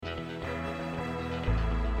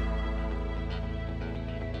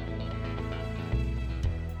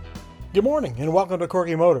Good morning and welcome to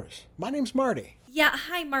Corky Motors. My name's Marty. Yeah,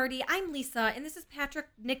 hi Marty. I'm Lisa, and this is Patrick,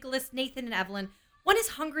 Nicholas, Nathan, and Evelyn. One is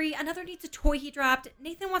hungry, another needs a toy he dropped.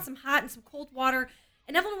 Nathan wants some hot and some cold water,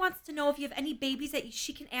 and Evelyn wants to know if you have any babies that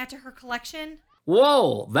she can add to her collection.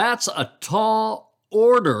 Whoa, that's a tall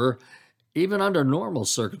order, even under normal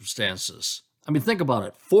circumstances. I mean, think about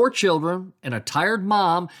it. 4 children and a tired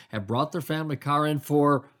mom have brought their family car in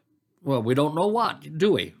for, well, we don't know what,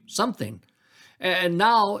 do we? Something. And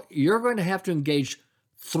now you're going to have to engage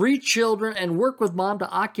 3 children and work with mom to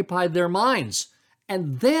occupy their minds.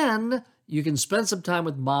 And then you can spend some time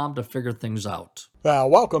with mom to figure things out.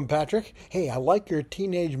 Welcome, Patrick. Hey, I like your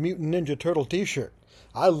Teenage Mutant Ninja Turtle t-shirt.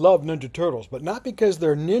 I love Ninja Turtles, but not because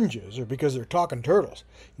they're ninjas or because they're talking turtles.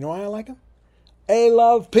 You know why I like them? I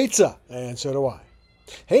love pizza, and so do I.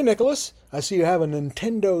 Hey, Nicholas, I see you have a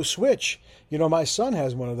Nintendo Switch. You know, my son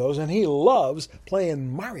has one of those, and he loves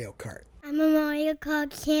playing Mario Kart. I'm a Mario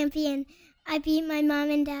Kart champion. I beat my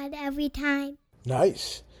mom and dad every time.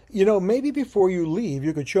 Nice. You know, maybe before you leave,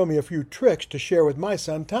 you could show me a few tricks to share with my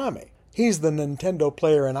son, Tommy. He's the Nintendo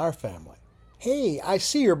player in our family. Hey, I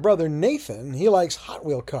see your brother Nathan. He likes Hot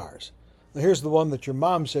Wheel cars. Now, here's the one that your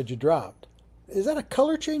mom said you dropped. Is that a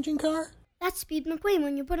color-changing car? That's Speed McQueen.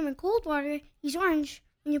 When you put him in cold water, he's orange.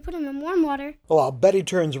 When you put him in warm water... Well, I'll bet he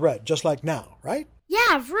turns red, just like now, right?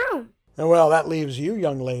 Yeah, vroom. And well, that leaves you,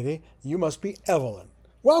 young lady. You must be Evelyn.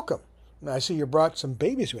 Welcome. I see you brought some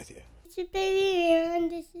babies with you. This is baby Leah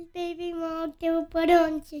and this is baby Mark. They were brother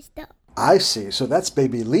and sister. I see. So that's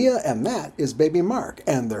baby Leah and that is baby Mark,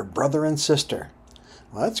 and they're brother and sister.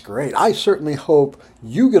 Well, that's great. I certainly hope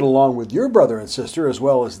you get along with your brother and sister as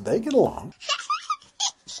well as they get along.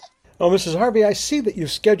 Oh, Mrs. Harvey, I see that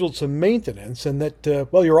you've scheduled some maintenance and that,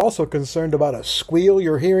 you're also concerned about a squeal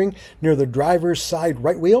you're hearing near the driver's side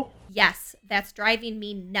right wheel? Yes, that's driving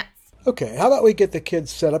me nuts. Okay, how about we get the kids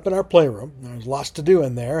set up in our playroom? There's lots to do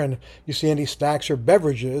in there, and you see any snacks or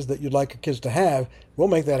beverages that you'd like your kids to have, we'll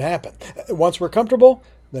make that happen. Once we're comfortable,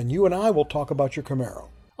 then you and I will talk about your Camaro.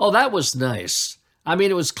 Oh, that was nice. I mean,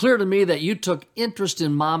 it was clear to me that you took interest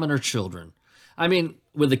in mom and her children. I mean,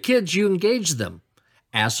 with the kids, you engaged them,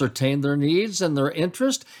 ascertained their needs and their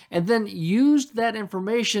interest, and then used that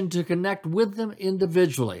information to connect with them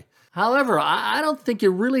individually. However, I don't think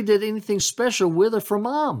you really did anything special with or for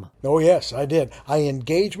mom. Oh, yes, I did. I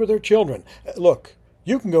engaged with her children. Look,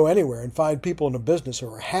 you can go anywhere and find people in a business who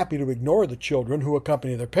are happy to ignore the children who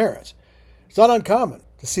accompany their parents. It's not uncommon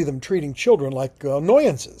to see them treating children like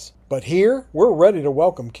annoyances. But here, we're ready to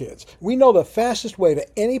welcome kids. We know the fastest way to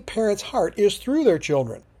any parent's heart is through their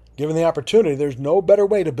children. Given the opportunity, there's no better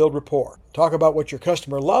way to build rapport. Talk about what your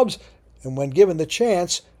customer loves, and when given the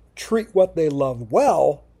chance, treat what they love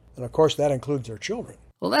well. And of course, that includes their children.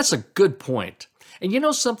 Well, that's a good point. And you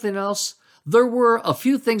know something else? There were a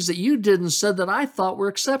few things that you did and said that I thought were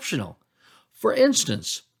exceptional. For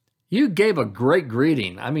instance, you gave a great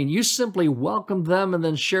greeting. I mean, you simply welcomed them and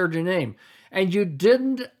then shared your name. And you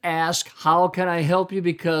didn't ask, how can I help you?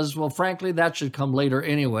 Because, well, frankly, that should come later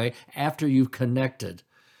anyway, after you've connected.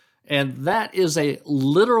 And that is a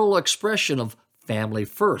literal expression of family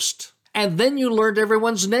first. And then you learned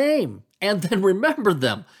everyone's name and then remembered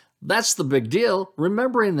them. That's the big deal,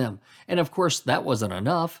 remembering them. And of course, that wasn't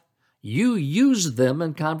enough. You used them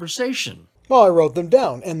in conversation. Well, I wrote them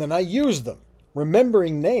down, and then I used them.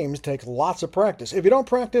 Remembering names takes lots of practice. If you don't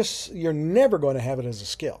practice, you're never going to have it as a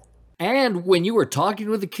skill. And when you were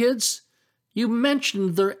talking with the kids, you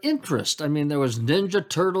mentioned their interest. I mean, there was Ninja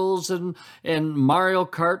Turtles and Mario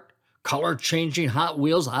Kart, color-changing Hot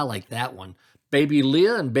Wheels. I like that one. Baby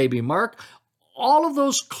Leah and Baby Mark. All of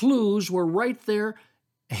those clues were right there.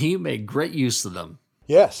 You made great use of them.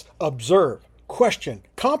 Yes, observe, question,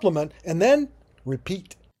 compliment, and then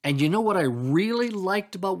repeat. And you know what I really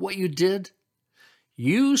liked about what you did?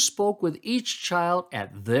 You spoke with each child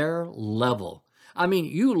at their level. I mean,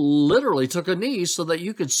 you literally took a knee so that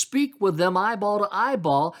you could speak with them eyeball to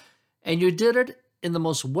eyeball, and you did it in the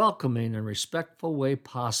most welcoming and respectful way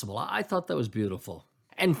possible. I thought that was beautiful.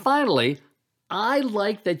 And finally, I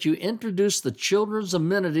like that you introduced the children's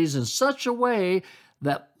amenities in such a way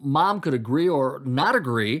that mom could agree or not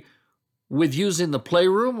agree with using the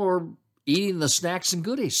playroom or eating the snacks and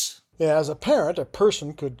goodies. Yeah, as a parent, a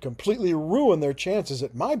person could completely ruin their chances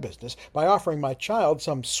at my business by offering my child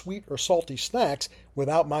some sweet or salty snacks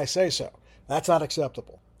without my say-so. That's not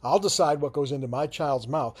acceptable. I'll decide what goes into my child's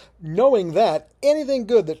mouth, knowing that anything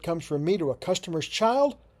good that comes from me to a customer's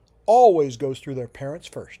child always goes through their parents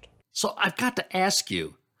first. So I've got to ask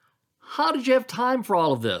you, how did you have time for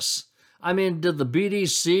all of this? I mean, did the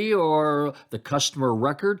BDC or the customer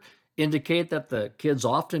record indicate that the kids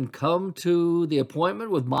often come to the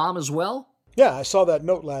appointment with mom as well? Yeah, I saw that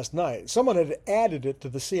note last night. Someone had added it to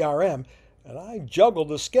the CRM, and I juggled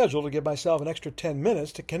the schedule to give myself an extra 10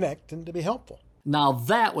 minutes to connect and to be helpful. Now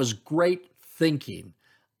that was great thinking.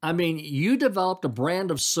 I mean, you developed a brand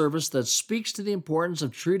of service that speaks to the importance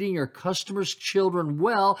of treating your customers' children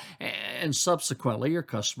well and subsequently your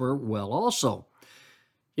customer well also.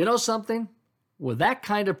 You know something? With that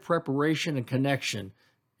kind of preparation and connection,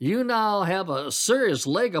 you now have a serious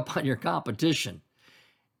leg up on your competition.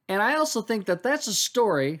 And I also think that that's a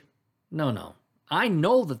story. No. I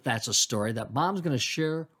know that that's a story that Mom's going to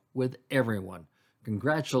share with everyone.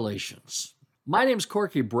 Congratulations. My name's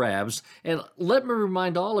Corky Brabbs, and let me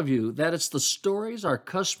remind all of you that it's the stories our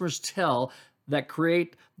customers tell that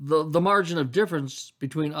create the margin of difference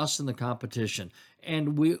between us and the competition.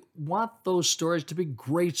 And we want those stories to be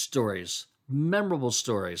great stories, memorable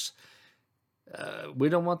stories. We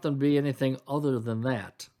don't want them to be anything other than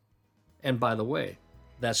that. And by the way,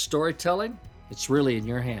 that storytelling, it's really in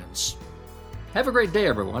your hands. Have a great day,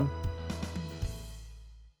 everyone.